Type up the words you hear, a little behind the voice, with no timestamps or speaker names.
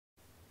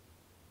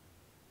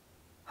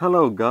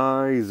Hello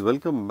guys,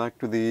 welcome back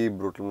to the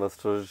Brutal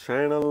Investor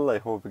channel. I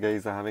hope you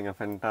guys are having a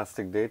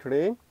fantastic day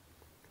today.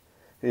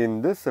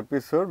 In this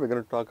episode, we're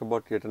going to talk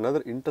about yet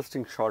another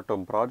interesting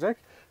short-term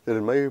project that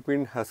in my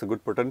opinion has a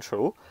good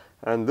potential,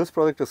 and this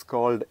project is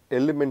called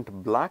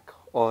Element.Black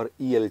or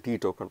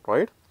ELT token,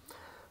 right?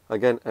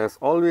 Again, as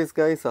always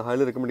guys, I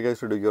highly recommend you guys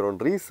to do your own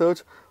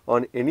research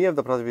on any of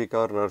the projects we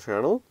cover in our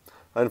channel.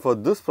 And for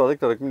this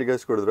project, I recommend you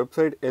guys to go to the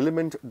website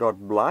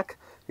Element.Black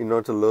in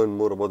order to learn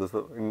more about this.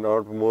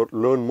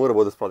 Learn more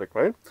about this project,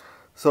 right?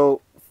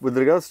 So, with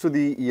regards to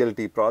the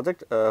ELT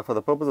project, for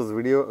the purpose of this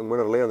video, I'm going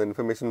to rely on the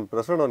information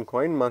present on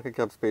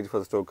CoinMarketCap's page for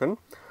this token,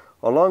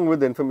 along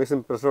with the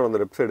information present on the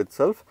website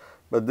itself.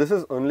 But this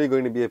is only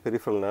going to be a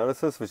peripheral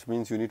analysis, which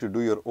means you need to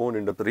do your own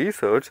in-depth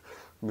research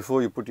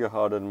before you put your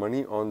hard-earned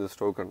money on this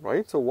token,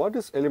 right? So, what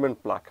is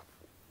Element.Black?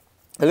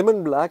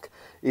 Element.Black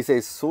is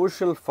a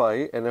social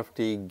fi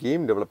NFT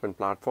game development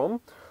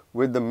platform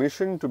with the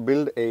mission to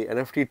build a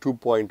NFT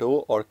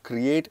 2.0 or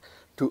create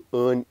to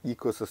earn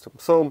ecosystem.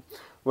 So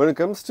when it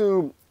comes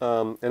to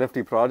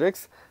NFT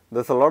projects,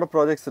 there's a lot of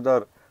projects that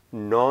are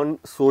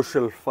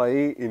non-social fi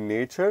in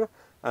nature,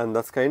 and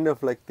that's kind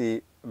of like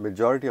the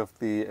majority of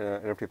the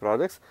NFT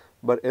projects.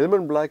 But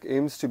Element.Black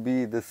aims to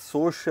be the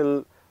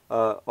social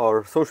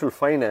or social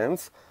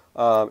finance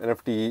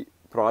NFT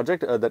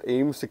project that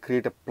aims to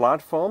create a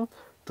platform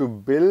to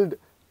build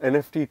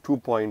NFT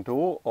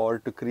 2.0 or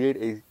to create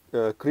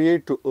a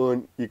create to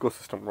earn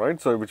ecosystem, right?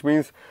 So which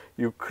means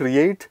you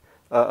create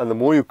and the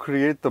more you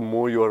create, the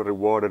more you are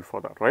rewarded for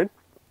that, right?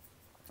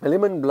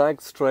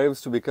 Element.Black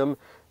strives to become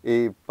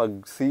a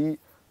Pugsy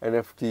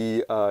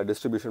NFT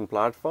distribution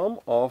platform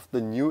of the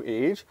new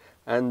age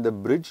and the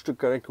bridge to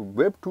connect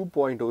Web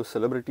 2.0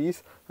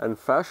 celebrities and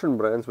fashion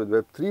brands with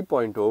Web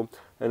 3.0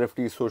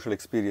 NFT social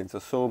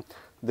experiences. So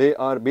they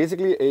are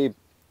basically a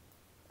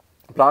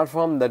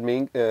platform that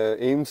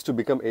aims to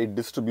become a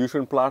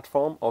distribution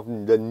platform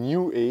of the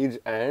new age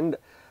and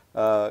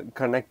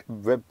connect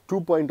Web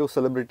 2.0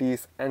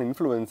 celebrities and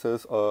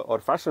influencers or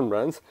fashion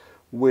brands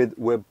with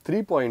Web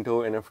 3.0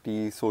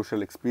 NFT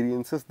social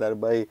experiences,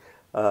 thereby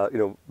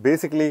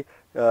basically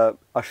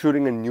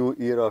assuring a new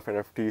era of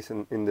NFTs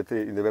in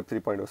the Web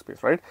 3.0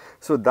 space, right?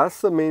 So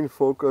that's the main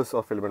focus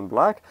of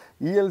Element.Black.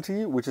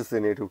 ELT, which is the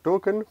native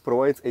token,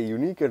 provides a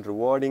unique and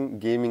rewarding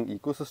gaming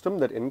ecosystem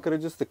that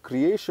encourages the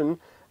creation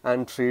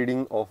and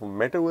trading of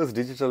metaverse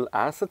digital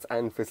assets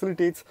and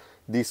facilitates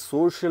the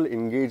social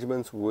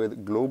engagements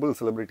with global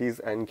celebrities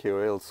and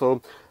KOLs.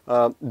 So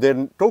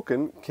their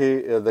token,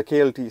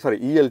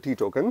 ELT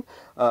token,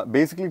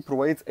 basically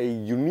provides a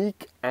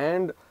unique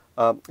and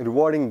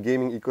rewarding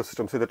gaming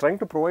ecosystem. So they're trying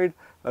to provide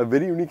a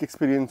very unique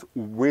experience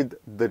with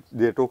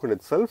their token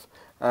itself,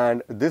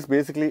 and this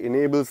basically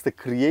enables the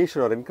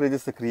creation or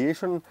encourages the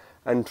creation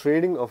and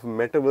trading of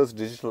metaverse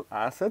digital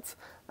assets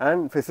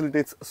and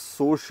facilitates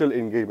social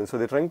engagement. So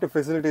they're trying to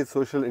facilitate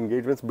social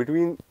engagements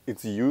between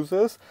its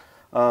users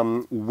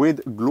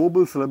with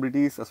global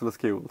celebrities as well as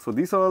KOLs. So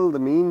these are all the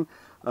main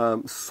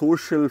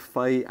social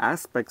fi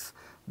aspects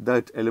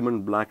that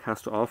Element.Black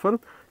has to offer.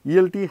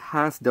 ELT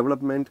has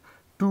development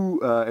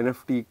two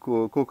NFT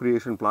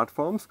co-creation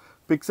platforms,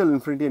 Pixel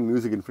Infinity and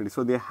Music Infinity.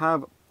 So they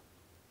have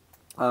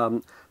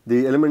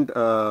the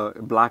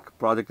Element.Black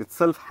project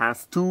itself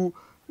has two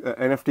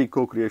NFT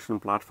co-creation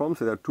platforms.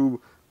 So there are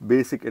two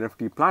basic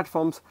NFT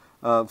platforms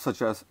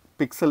such as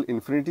Pixel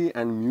Infinity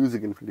and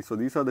Music Infinity. So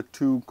these are the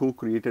two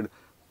co-created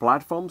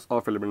platforms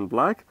of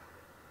Element.Black.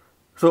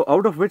 So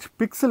out of which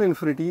Pixel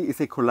Infinity is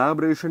a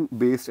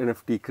collaboration-based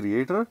NFT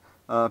creator.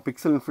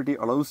 Pixel Infinity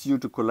allows you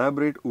to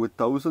collaborate with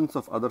thousands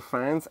of other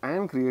fans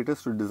and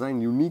creators to design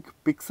unique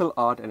pixel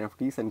art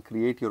NFTs and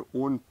create your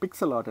own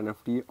pixel art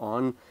NFT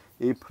on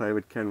a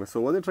private canvas.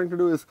 So what they're trying to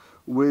do is,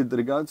 with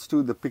regards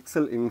to the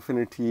Pixel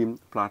Infinity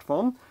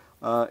platform,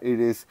 it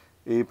is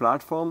a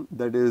platform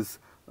that is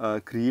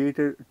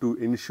created to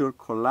ensure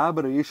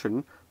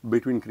collaboration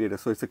between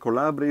creators. So it's a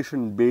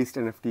collaboration-based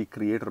NFT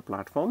creator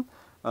platform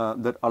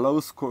that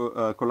allows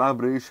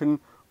collaboration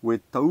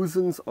with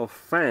thousands of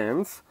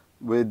fans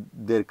with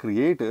their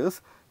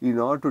creators in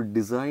order to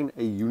design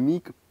a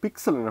unique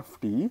pixel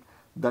NFT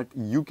that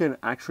you can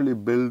actually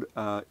build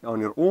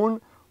on your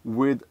own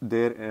with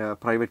their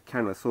private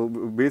canvas. So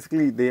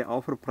basically they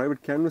offer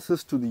private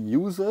canvases to the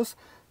users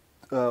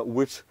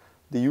which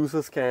the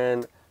users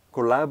can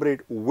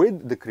collaborate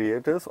with the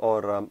creators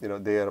or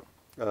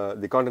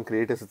the content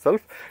creators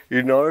itself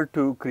in order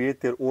to create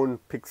their own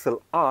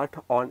pixel art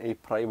on a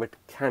private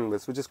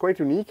canvas, which is quite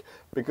unique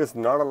because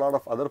not a lot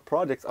of other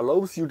projects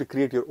allows you to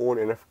create your own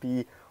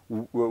NFT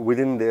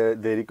within their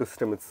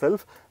ecosystem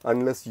itself,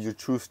 unless you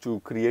choose to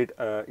create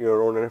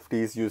your own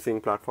NFTs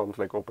using platforms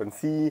like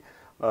OpenSea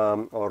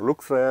or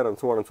LooksRare and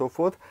so on and so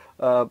forth.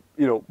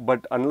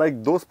 But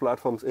unlike those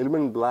platforms,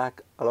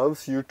 Element.Black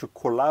allows you to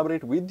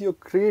collaborate with your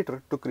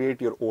creator to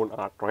create your own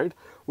art, right?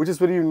 Which is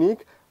very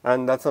unique,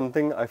 and that's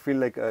something I feel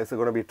like is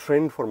going to be a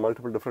trend for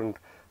multiple different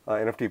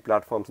NFT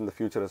platforms in the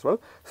future as well.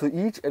 So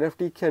each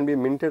NFT can be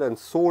minted and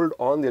sold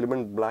on the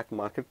Element.Black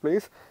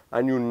marketplace,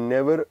 and you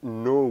never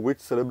know which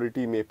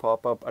celebrity may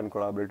pop up and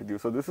collaborate with you.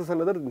 So this is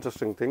another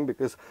interesting thing,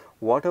 because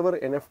whatever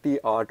NFT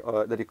art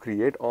that you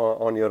create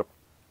on your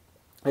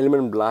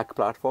Element.Black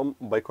platform,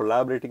 by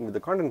collaborating with the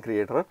content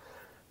creator,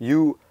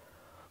 you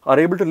are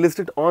able to list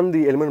it on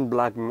the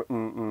Element.Black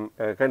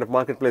kind of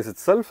marketplace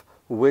itself,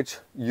 which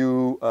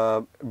you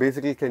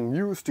basically can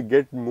use to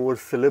get more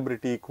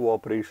celebrity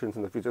cooperations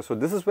in the future. So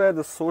this is where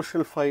the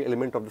social-fi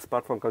element of this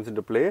platform comes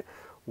into play,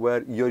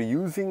 where you're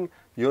using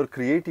your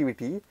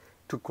creativity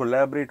to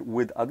collaborate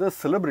with other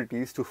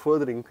celebrities to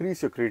further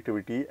increase your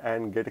creativity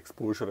and get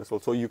exposure as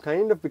well. So you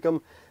kind of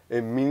become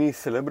a mini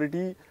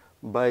celebrity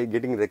by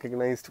getting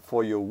recognized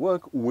for your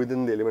work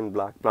within the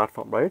Element.Black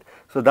platform, right?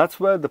 So that's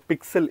where the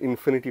Pixel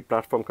Infinity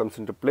platform comes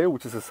into play,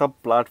 which is a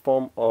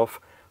sub-platform of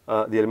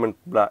the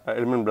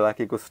Element.Black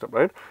ecosystem,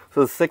 right?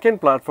 So the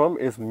second platform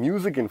is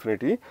Music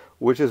Infinity,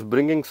 which is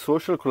bringing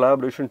social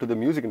collaboration to the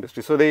music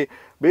industry. So they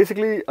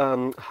basically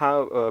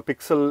have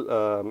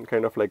Pixel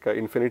kind of like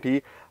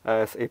Infinity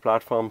as a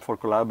platform for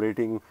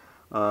collaborating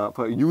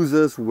for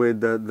users with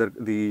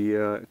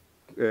the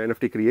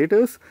NFT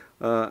creators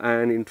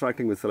and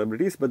interacting with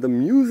celebrities. But the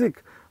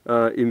Music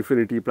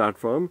Infinity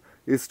platform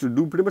is to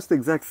do pretty much the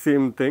exact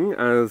same thing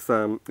as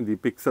the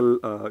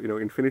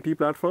Pixel Infinity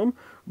platform,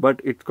 but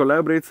it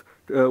collaborates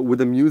with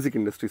the music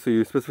industry. So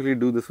you specifically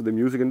do this with the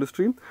music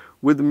industry.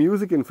 With the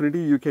Music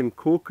Infinity, you can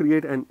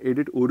co-create and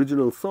edit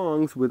original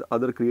songs with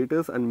other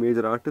creators and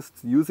major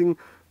artists using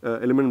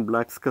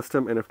Element.Black's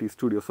custom NFT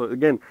studio. So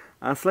again,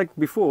 as like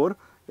before,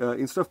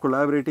 instead of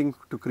collaborating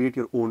to create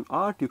your own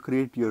art, you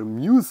create your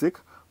music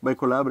by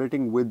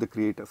collaborating with the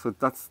creator. So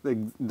that's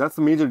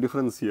the major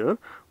difference here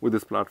with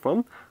this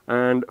platform.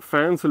 And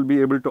fans will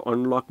be able to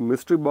unlock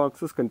mystery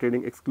boxes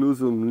containing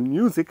exclusive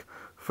music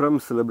from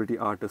celebrity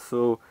artists.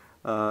 So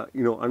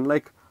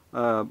unlike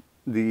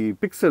the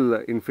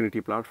Pixel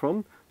Infinity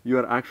platform, you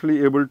are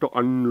actually able to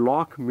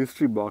unlock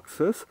mystery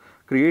boxes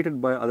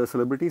created by other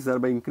celebrities,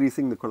 thereby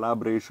increasing the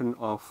collaboration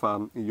of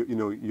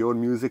your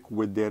music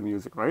with their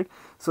music, right?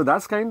 So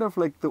that's kind of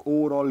like the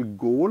overall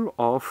goal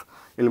of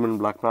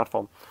Element.Black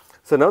platform.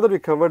 So now that we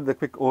covered the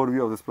quick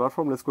overview of this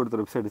platform, let's go to the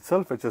website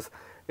itself, which is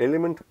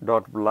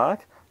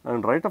Element.Black.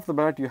 And right off the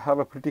bat, you have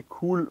a pretty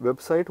cool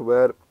website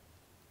where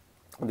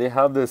they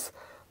have this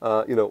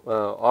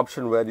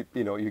option where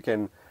you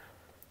can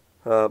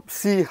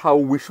see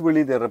how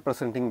visually they're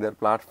representing their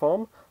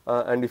platform.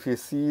 And if you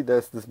see,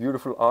 there's this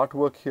beautiful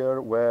artwork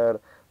here where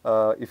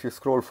if you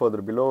scroll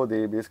further below,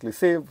 they basically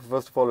say,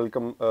 first of all,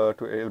 welcome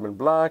to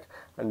Element.Black.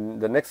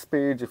 And the next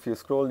page, if you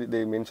scroll,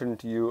 they mention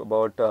to you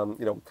about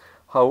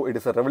how it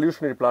is a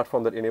revolutionary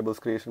platform that enables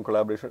creation,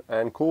 collaboration,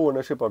 and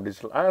co-ownership of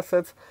digital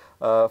assets.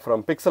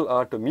 From pixel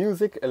art to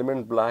music,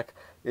 Element.Black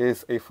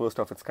is a first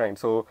of its kind.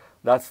 So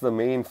that's the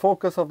main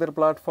focus of their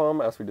platform,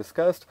 as we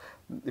discussed.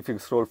 If you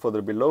scroll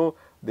further below,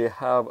 they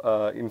have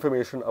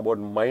information about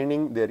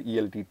mining their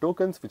ELT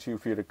tokens, which,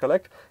 if you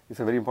recollect, is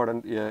a very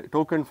important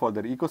token for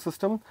their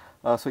ecosystem.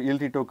 So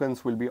ELT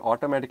tokens will be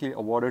automatically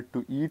awarded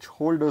to each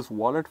holder's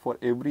wallet for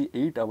every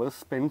 8 hours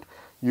spent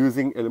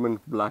using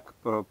Element.Black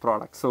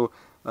products. So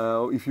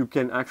if you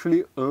can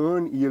actually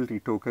earn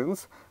ELT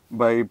tokens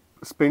by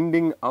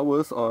spending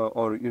hours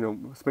or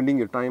spending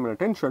your time and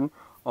attention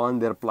on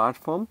their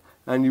platform,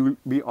 and you will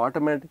be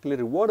automatically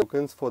rewarded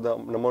tokens for the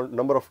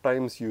number of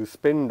times you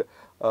spend,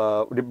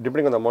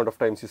 depending on the amount of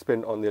times you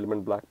spend on the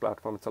Element.Black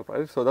platform itself,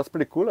 right? So that's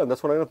pretty cool, and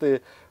that's one of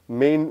the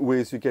main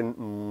ways you can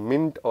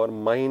mint or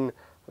mine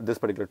this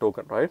particular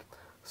token, right?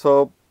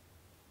 So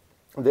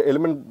the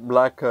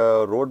Element.Black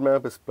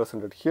roadmap is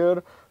presented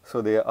here.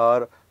 So they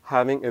are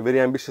having a very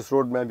ambitious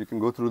roadmap. You can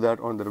go through that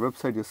on their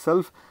website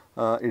yourself.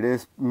 It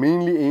is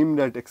mainly aimed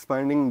at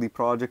expanding the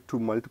project to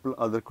multiple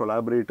other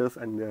collaborators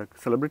and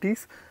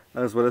celebrities,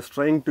 as well as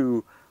trying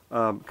to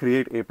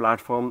create a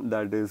platform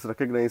that is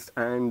recognized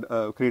and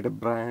create a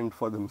brand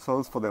for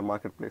themselves, for their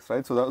marketplace,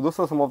 right? So those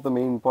are some of the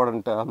main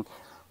important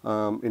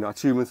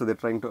achievements that they're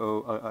trying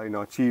to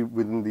achieve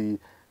within the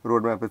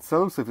roadmap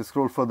itself. So if you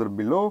scroll further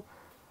below,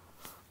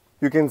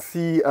 you can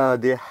see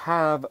they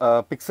have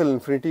Pixel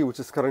Infinity, which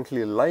is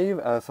currently live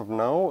as of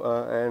now,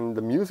 and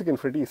the Music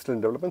Infinity is still in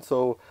development.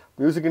 So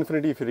Music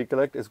Infinity, if you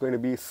recollect, is going to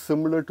be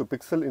similar to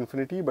Pixel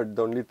Infinity, but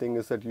the only thing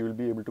is that you will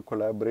be able to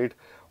collaborate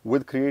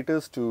with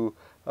creators to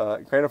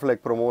kind of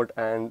like promote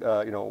and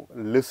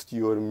list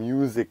your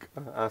music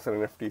as an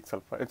NFT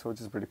itself, right? So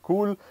which is pretty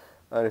cool.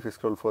 And if you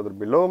scroll further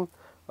below,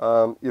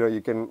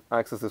 you can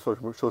access the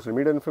social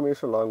media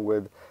information along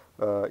with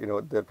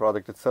their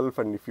product itself.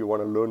 And if you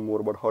want to learn more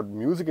about how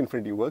Music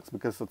Infinity works,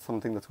 because it's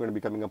something that's going to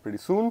be coming up pretty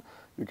soon,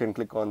 you can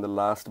click on the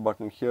last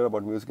button here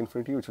about Music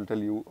Infinity, which will tell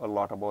you a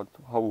lot about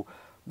how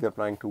they're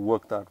planning to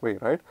work that way,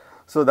 right?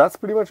 So that's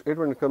pretty much it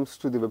when it comes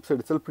to the website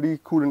itself. Pretty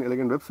cool and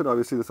elegant website.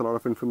 Obviously, there's a lot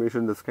of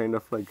information that's kind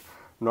of like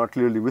not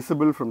clearly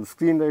visible from the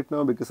screen right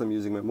now because I'm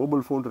using my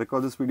mobile phone to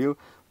record this video,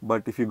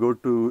 but if you go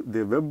to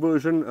the web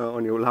version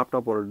on your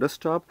laptop or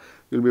desktop,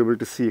 you'll be able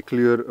to see a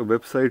clear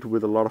website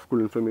with a lot of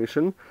cool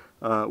information,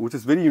 which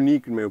is very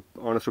unique in my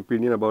honest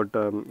opinion about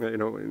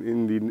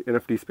in the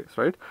NFT space,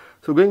 right?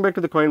 So going back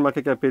to the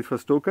CoinMarketCap page for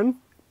this token,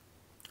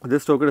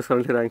 this token is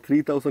currently ranked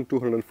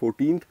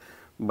 3,214th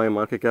by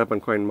market cap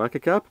and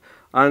CoinMarketCap,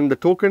 and the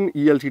token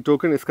ELT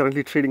token is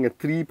currently trading at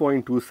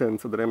 3.2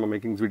 cents at the time I'm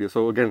making this video.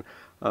 So again,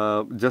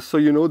 just so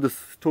you know,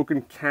 this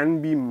token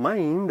can be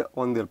mined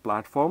on their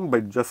platform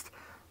by just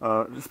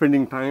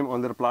spending time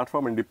on their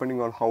platform, and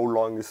depending on how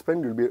long you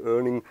spend, you'll be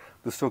earning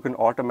this token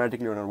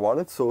automatically on your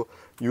wallet. So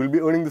you'll be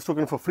earning this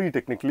token for free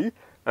technically,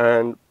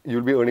 and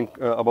you'll be earning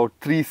about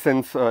 3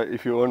 cents.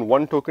 If you earn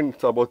one token,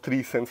 it's about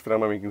 3 cents that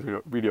I'm making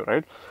this video,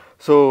 right?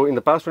 So in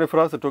the past 24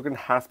 hours, the token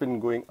has been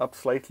going up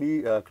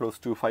slightly, close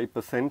to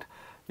 5%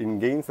 in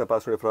gains in the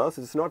past 24 hours.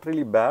 It's not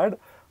really bad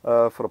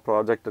for a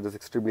project that is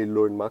extremely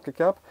low in market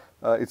cap.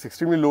 It's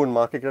extremely low in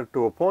market cap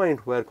to a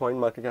point where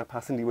CoinMarketCap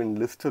hasn't even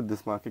listed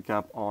this market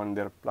cap on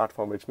their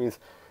platform, which means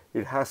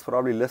it has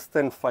probably less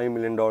than $5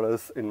 million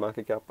in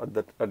market cap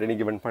at any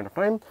given point of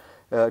time.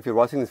 If you're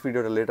watching this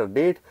video at a later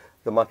date,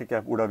 the market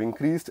cap would have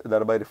increased,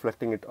 thereby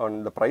reflecting it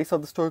on the price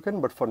of this token.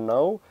 But for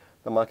now,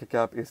 the market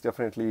cap is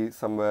definitely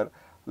somewhere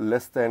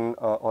less than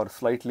or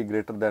slightly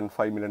greater than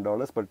 $5 million,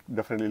 but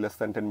definitely less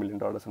than $10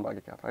 million in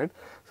market cap, right?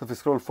 So if you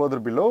scroll further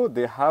below,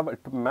 they have a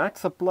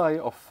max supply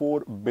of 4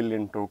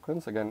 billion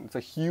tokens. Again, it's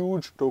a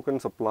huge token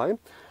supply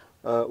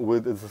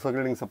with the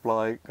circulating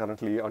supply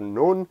currently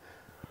unknown.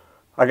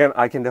 Again,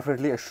 I can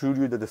definitely assure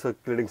you that the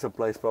circulating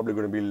supply is probably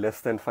going to be less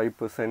than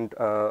 5%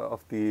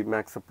 of the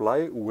max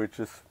supply,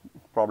 which is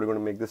probably going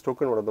to make this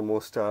token one of the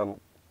most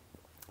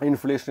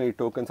inflationary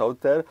tokens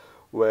out there,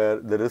 where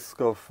the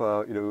risk of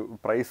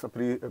price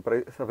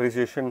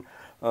appreciation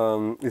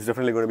is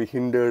definitely going to be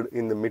hindered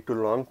in the mid to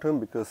long term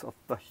because of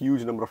the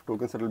huge number of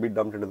tokens that will be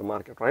dumped into the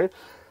market, right?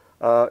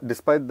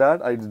 Despite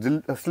that, I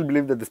still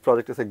believe that this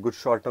project is a good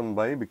short-term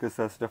buy because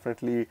there's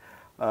definitely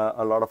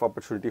a lot of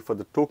opportunity for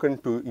the token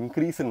to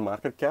increase in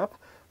market cap.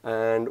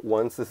 And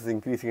once this is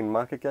increasing in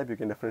market cap, you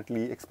can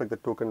definitely expect the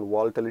token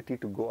volatility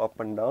to go up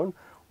and down,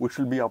 which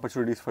will be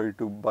opportunities for you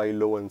to buy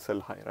low and sell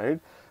high, right?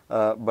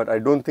 But I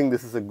don't think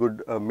this is a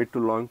good mid to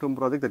long-term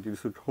project that you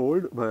should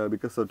hold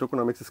because the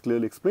tokenomics is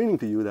clearly explaining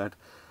to you that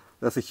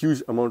there's a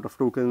huge amount of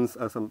tokens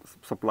as a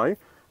supply,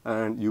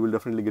 and you will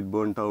definitely get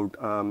burnt out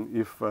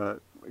if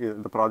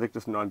the project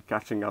is not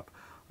catching up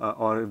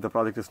or if the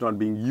project is not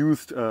being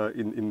used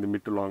in the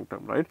mid to long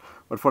term, right?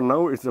 But for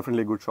now, it's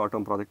definitely a good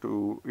short-term project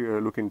to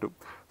look into.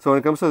 So when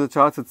it comes to the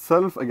charts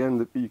itself,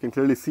 again, you can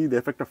clearly see the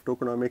effect of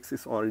tokenomics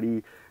is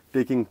already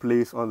taking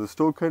place on this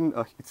token.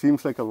 It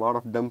seems like a lot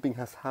of dumping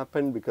has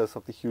happened because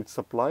of the huge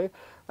supply,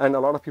 and a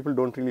lot of people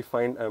don't really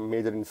find a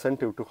major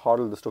incentive to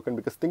hodl this token,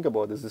 because think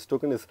about this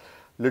token is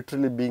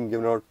literally being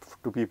given out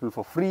to people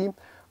for free,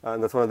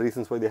 and that's one of the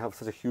reasons why they have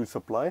such a huge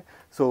supply.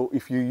 So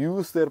if you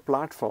use their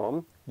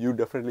platform, you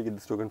definitely get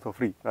this token for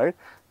free, right?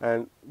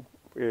 And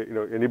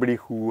anybody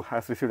who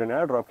has received an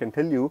airdrop can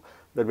tell you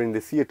that when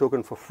they see a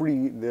token for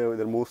free,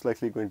 they're most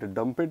likely going to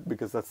dump it,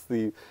 because that's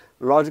the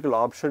logical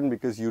option,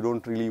 because you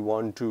don't really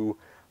want to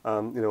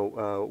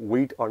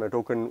wait on a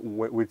token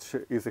which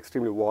is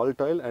extremely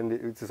volatile, and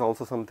it is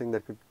also something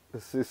that could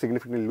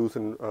significantly lose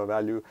in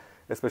value,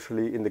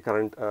 especially in the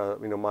current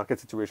market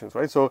situations,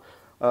 right? So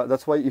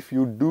that's why if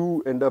you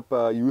do end up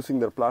using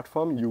their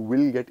platform, you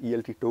will get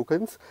ELT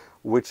tokens,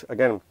 which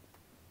again,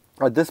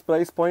 at this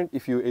price point,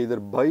 if you either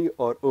buy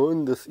or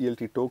earn this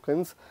ELT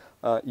tokens,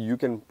 you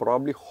can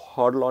probably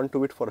hodl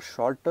onto it for a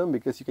short term,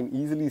 because you can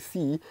easily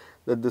see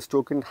that this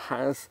token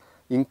has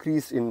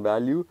increased in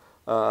value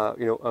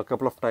a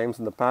couple of times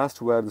in the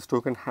past, where this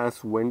token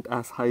has went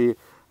as high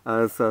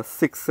as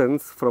 6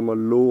 cents from a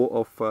low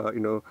of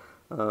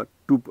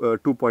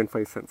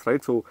 2.5 cents,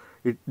 right? So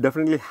it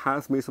definitely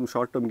has made some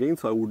short-term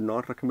gains, so I would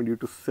not recommend you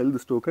to sell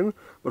this token.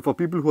 But for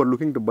people who are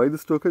looking to buy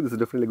this token, this is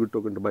definitely a good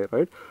token to buy,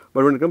 right?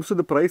 But when it comes to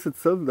the price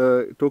itself,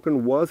 the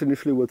token was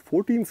initially worth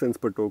 14 cents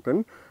per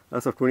token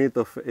as of 20th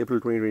of April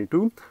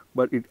 2022,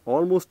 but it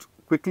almost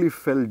quickly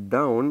fell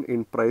down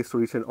in price to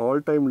reach an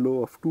all-time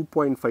low of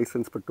 2.5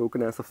 cents per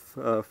token as of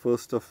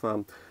 1st of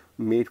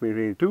May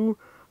 2022.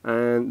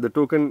 And the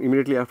token,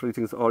 immediately after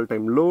reaching its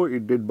all-time low,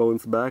 it did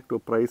bounce back to a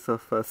price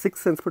of 6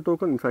 cents per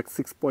token, in fact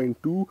 6.2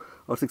 or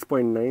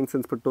 6.9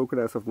 cents per token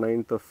as of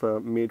 9th of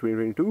May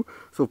 2022.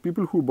 So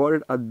people who bought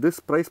it at this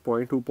price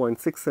point,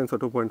 2.6 cents or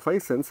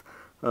 2.5 cents,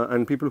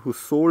 and people who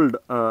sold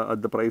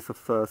at the price of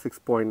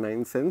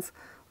 6.9 cents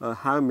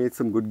have made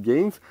some good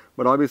gains.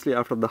 But obviously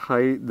after the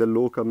high, the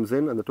low comes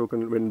in, and the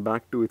token went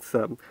back to its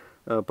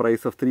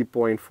price of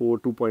 3.4,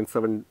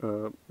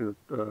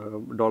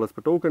 2.7 dollars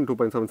per token,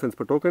 2.7 cents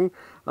per token,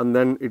 and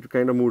then it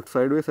kind of moved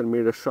sideways and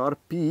made a sharp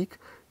peak.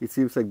 It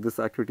seems like this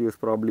activity is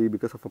probably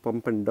because of a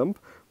pump and dump,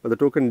 but the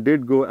token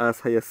did go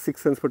as high as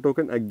 6 cents per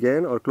token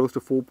again, or close to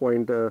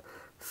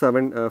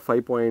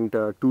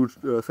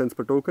 5.2 cents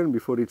per token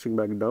before reaching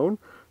back down.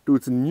 to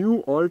its new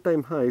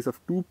all-time highs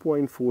of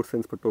 2.4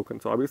 cents per token.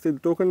 So obviously the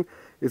token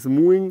is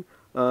moving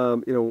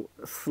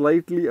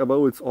slightly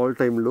above its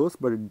all-time lows,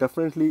 but it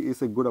definitely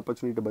is a good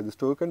opportunity to buy this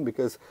token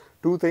because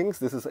two things: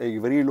 this is a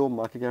very low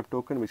market cap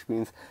token, which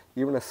means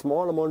even a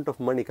small amount of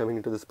money coming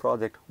into this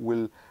project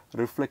will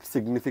reflect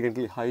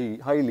significantly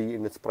highly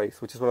in its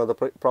price, which is one of the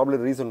probably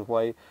the reason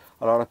why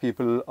a lot of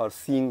people are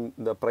seeing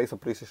the price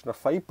appreciation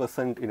of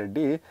 5% in a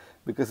day,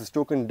 because this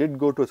token did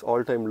go to its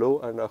all-time low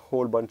and a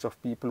whole bunch of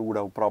people would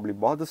have probably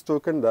bought this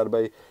token,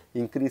 thereby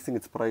increasing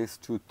its price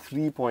to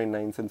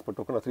 3.9 cents per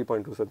token or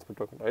 3.2 cents per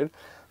token, right?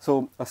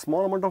 So a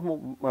small amount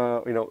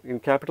of in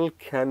capital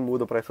can move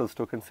the price of this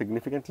token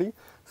significantly.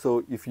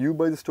 So if you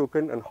buy this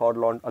token and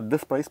hodl on at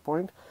this price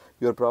point,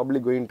 you're probably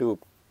going to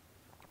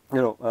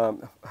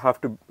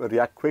have to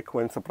react quick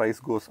once the price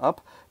goes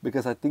up,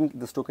 because I think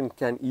this token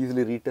can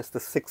easily retest the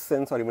 6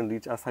 cents or even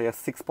reach as high as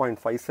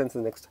 6.5 cents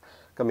in the next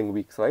coming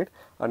weeks, right?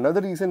 Another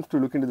reason to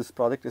look into this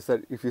project is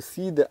that if you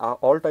see the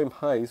all-time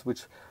highs,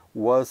 which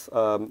was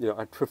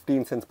at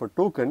 15 cents per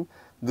token,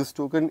 this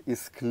token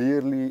is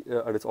clearly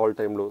at its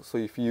all-time low. So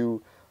if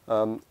you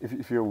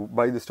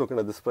buy this token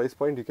at this price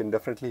point, you can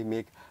definitely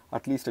make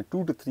at least a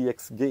 2 to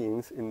 3x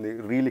gains in the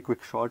really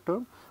quick short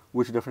term,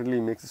 which definitely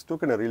makes this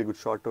token a really good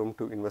short term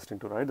to invest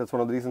into, right? That's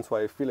one of the reasons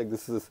why I feel like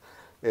this is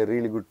a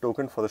really good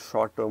token for the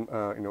short term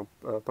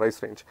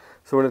price range.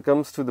 So when it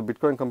comes to the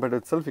Bitcoin comparator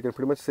itself, you can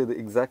pretty much say the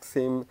exact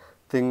same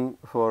thing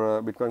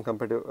for Bitcoin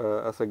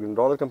comparator as like the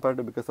dollar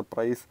comparator, because the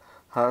price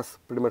has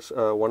pretty much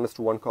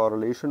 1:1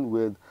 correlation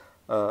with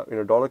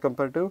dollar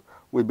comparative,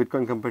 with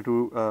Bitcoin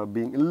comparative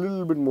being a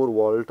little bit more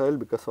volatile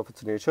because of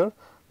its nature.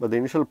 But the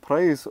initial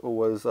price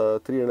was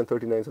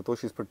 339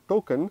 satoshis per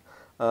token,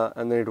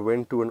 and then it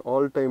went to an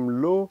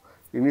all-time low,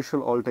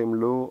 initial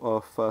all-time low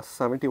of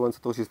 71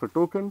 satoshis per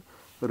token,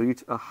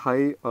 reached a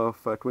high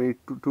of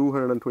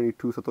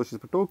 222 satoshis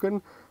per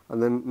token,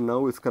 and then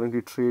now it's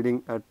currently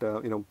trading at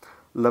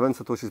 11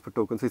 satoshis per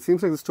token. So it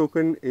seems like this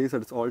token is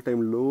at its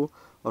all-time low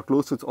or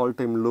close to its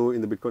all-time low in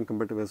the Bitcoin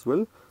comparative as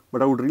well.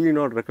 But I would really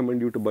not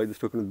recommend you to buy this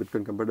token with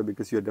Bitcoin comparative,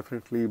 because you're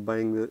definitely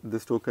buying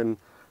this token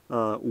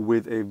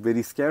with a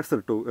very scarce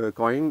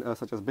coin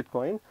such as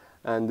Bitcoin,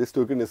 and this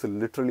token is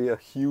literally a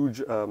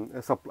huge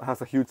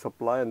has a huge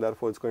supply, and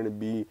therefore it's going to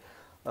be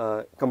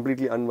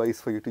completely unwise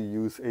for you to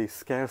use a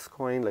scarce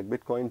coin like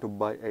Bitcoin to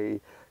buy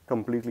a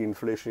completely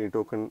inflationary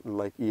token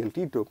like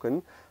ELT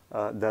token,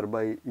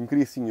 thereby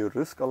increasing your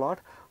risk a lot.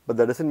 But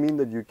that doesn't mean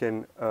that you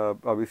can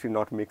obviously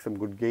not make some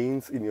good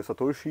gains in your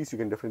satoshis. You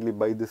can definitely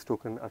buy this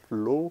token at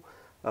low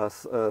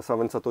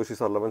 7 satoshis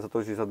or 11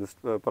 satoshis at this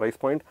price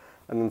point,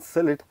 and then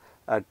sell it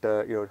at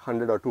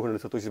 100 or 200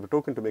 satoshis per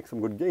token to make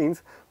some good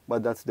gains.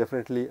 But that's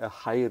definitely a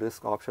high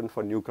risk option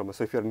for newcomers.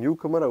 So if you're a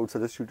newcomer, I would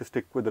suggest you to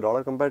stick with the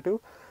dollar comparative.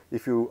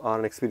 If you are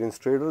an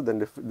experienced trader, then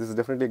this is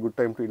definitely a good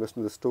time to invest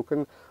in this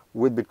token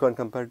with Bitcoin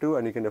comparative,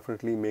 and you can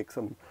definitely make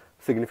some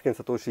significant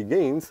satoshi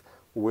gains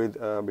with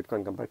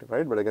Bitcoin comparative,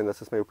 right? But again, that's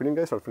just my opinion,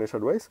 guys, not financial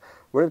advice.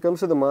 When it comes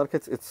to the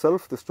markets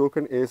itself, this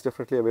token is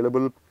definitely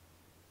available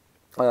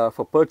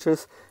for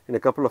purchase in a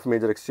couple of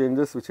major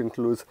exchanges, which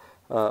includes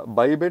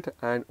Bybit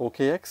and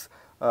OKX.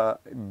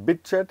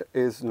 BitChat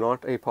is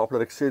not a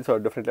popular exchange, so I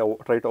definitely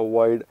try to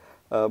avoid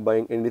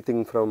buying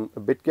anything from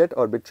BitGet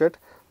or BitChat,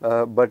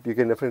 but you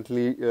can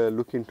definitely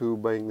look into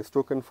buying this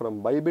token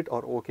from Bybit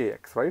or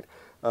OKX, right?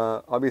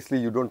 Obviously,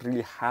 you don't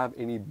really have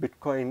any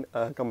Bitcoin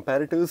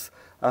comparators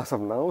as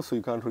of now, so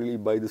you can't really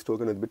buy this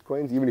token with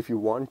Bitcoins, even if you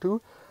want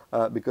to.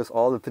 Because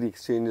all the three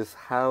exchanges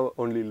have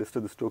only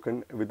listed this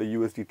token with the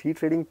USDT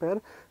trading pair.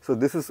 So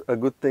this is a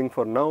good thing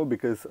for now,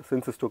 because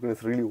since this token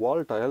is really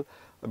volatile,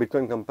 a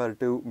Bitcoin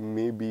comparative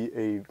may be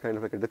a kind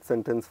of like a death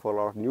sentence for a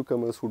lot of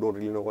newcomers who don't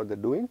really know what they're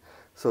doing.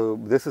 So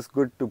this is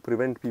good to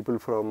prevent people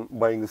from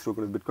buying this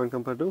token with Bitcoin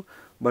comparative.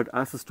 But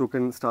as this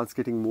token starts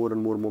getting more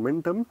and more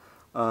momentum,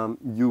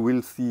 you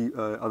will see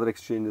other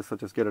exchanges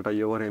such as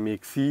Get.io or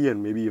MEXC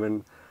and maybe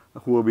even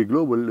Huobi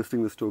Global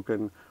listing this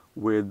token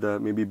with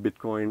maybe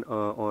Bitcoin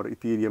or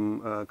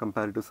Ethereum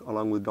comparatives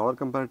along with dollar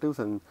comparatives,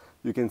 and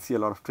you can see a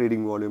lot of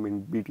trading volume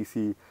in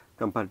BTC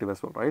comparative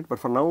as well, right? But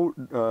for now,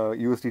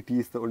 USDT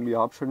is the only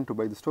option to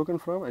buy this token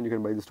from, and you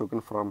can buy this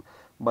token from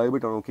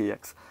Bybit or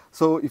OKX.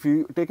 So if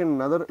you take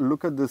another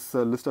look at this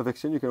list of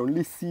exchange, you can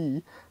only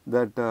see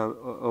that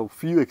a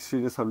few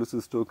exchanges have listed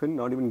this token.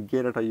 Not even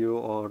Get.io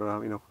or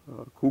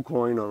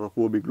KuCoin or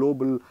Huobi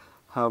Global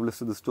have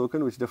listed this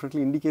token, which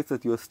definitely indicates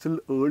that you are still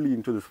early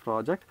into this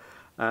project.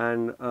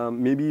 And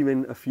maybe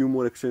even a few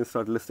more exchanges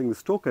start listing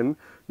this token,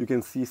 you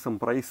can see some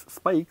price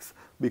spikes,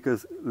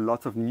 because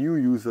lots of new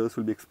users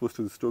will be exposed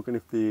to this token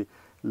if they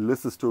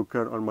list this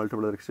token on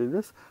multiple other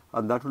exchanges.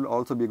 And that will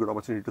also be a good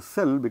opportunity to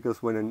sell,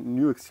 because when a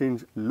new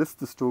exchange lists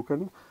this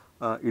token,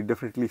 it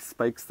definitely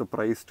spikes the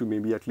price to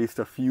maybe at least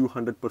a few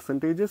hundred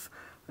percentages,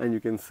 and you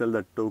can sell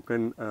that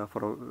token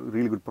for a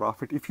really good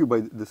profit if you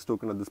buy this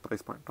token at this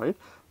price point, right?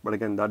 But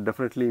again, that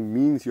definitely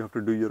means you have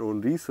to do your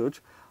own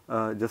research.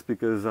 Just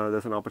because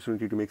there's an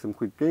opportunity to make some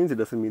quick gains, it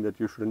doesn't mean that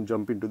you shouldn't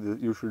jump into this.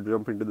 You should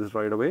jump into this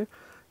right away.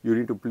 You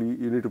need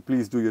to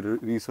please do your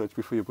research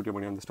before you put your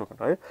money on this token,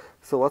 right?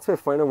 So what's my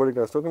final verdict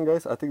on this token,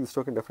 guys? I think this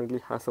token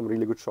definitely has some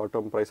really good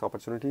short-term price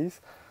opportunities.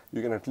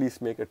 You can at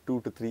least make a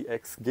 2 to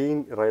 3x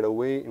gain right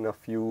away in a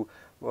few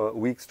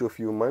weeks to a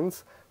few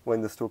months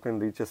when this token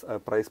reaches a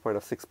price point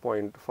of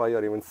 6.5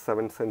 or even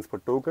 7 cents per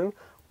token,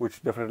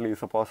 which definitely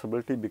is a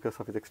possibility because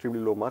of its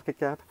extremely low market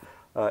cap,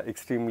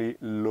 extremely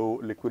low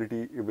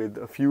liquidity, with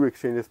a few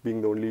exchanges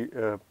being the only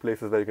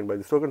places where you can buy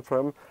this token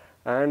from,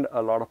 and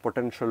a lot of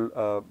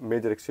potential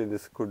major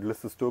exchanges could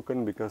list this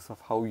token because of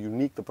how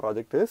unique the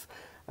project is.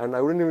 And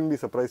I wouldn't even be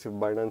surprised if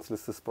Binance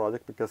lists this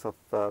project because of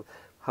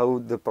how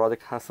the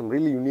project has some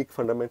really unique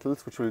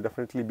fundamentals, which will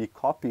definitely be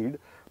copied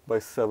by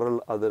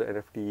several other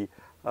NFT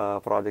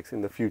projects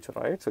in the future,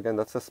 right? So again,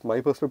 that's just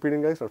my personal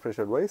opinion, guys, not fresh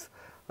advice.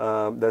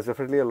 There's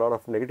definitely a lot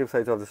of negative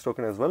sides of this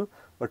token as well,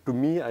 but to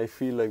me, I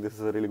feel like this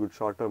is a really good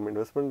short-term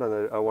investment,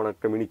 and I want to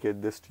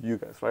communicate this to you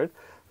guys, right?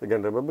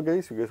 Again, remember,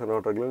 guys, you guys are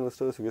not regular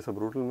investors, you guys are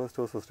brutal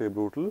investors, so stay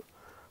brutal.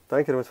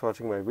 Thank you very much for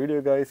watching my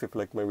video, guys. If you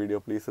like my video,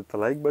 please hit the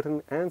like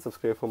button and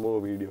subscribe for more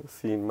videos.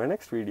 See you in my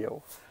next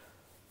video.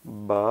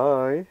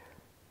 Bye.